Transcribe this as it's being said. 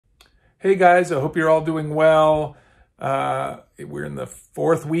Hey guys, I hope you're all doing well. We're in the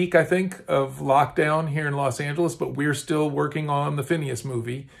fourth week, I think, of lockdown here in Los Angeles, but we're still working on the Phineas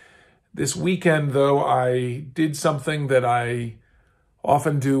movie. This weekend, though, I did something that I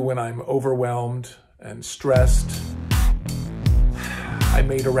often do when I'm overwhelmed and stressed. I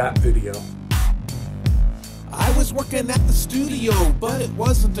made a rap video. I was working at the studio, but it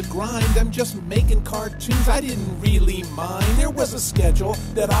wasn't a grind. I'm just making cartoons, I didn't really mind. There was a schedule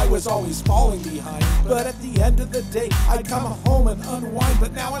that I was always falling behind, but at the end of the day, I'd come home and unwind.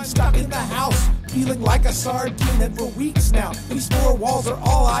 But now I'm stuck in the house, feeling like a sardine. And for weeks now, these four walls are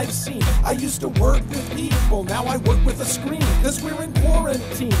all I've seen. I used to work with people, now I work with a screen, cause we're in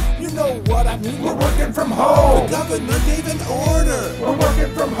quarantine, you know what I mean. We're working from home. The governor gave an order. We're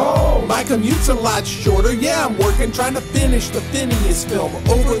working from home. My commute's a lot shorter, yeah, I'm working trying to finish the Phineas film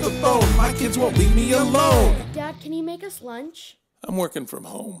over the phone. My kids won't leave me alone. Dad, can you make us lunch? I'm working from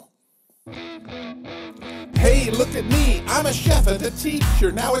home. Hey, look at me, I'm a chef and a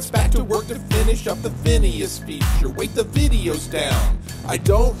teacher. Now it's back to work to finish up the Phineas feature. Wait, the video's down. I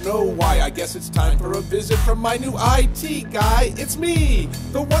don't know why, I guess it's time for a visit from my new IT guy. It's me!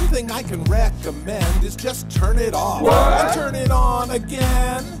 The one thing I can recommend is just turn it off. What? And turn it on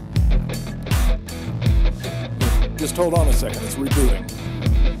again. Just hold on a second, it's rebooting.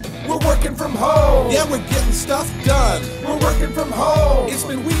 We're working from home. Yeah, we're getting stuff done. We're working from home. It's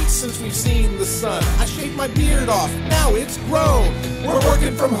been weeks since we've seen the sun. I shaved my beard off, now it's grown. We're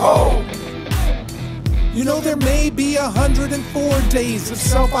working from home. You know, there may be 104 days of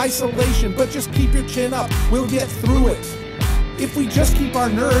self-isolation, but just keep your chin up, we'll get through it. If we just keep our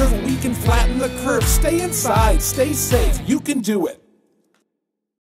nerve, we can flatten the curve. Stay inside, stay safe, you can do it.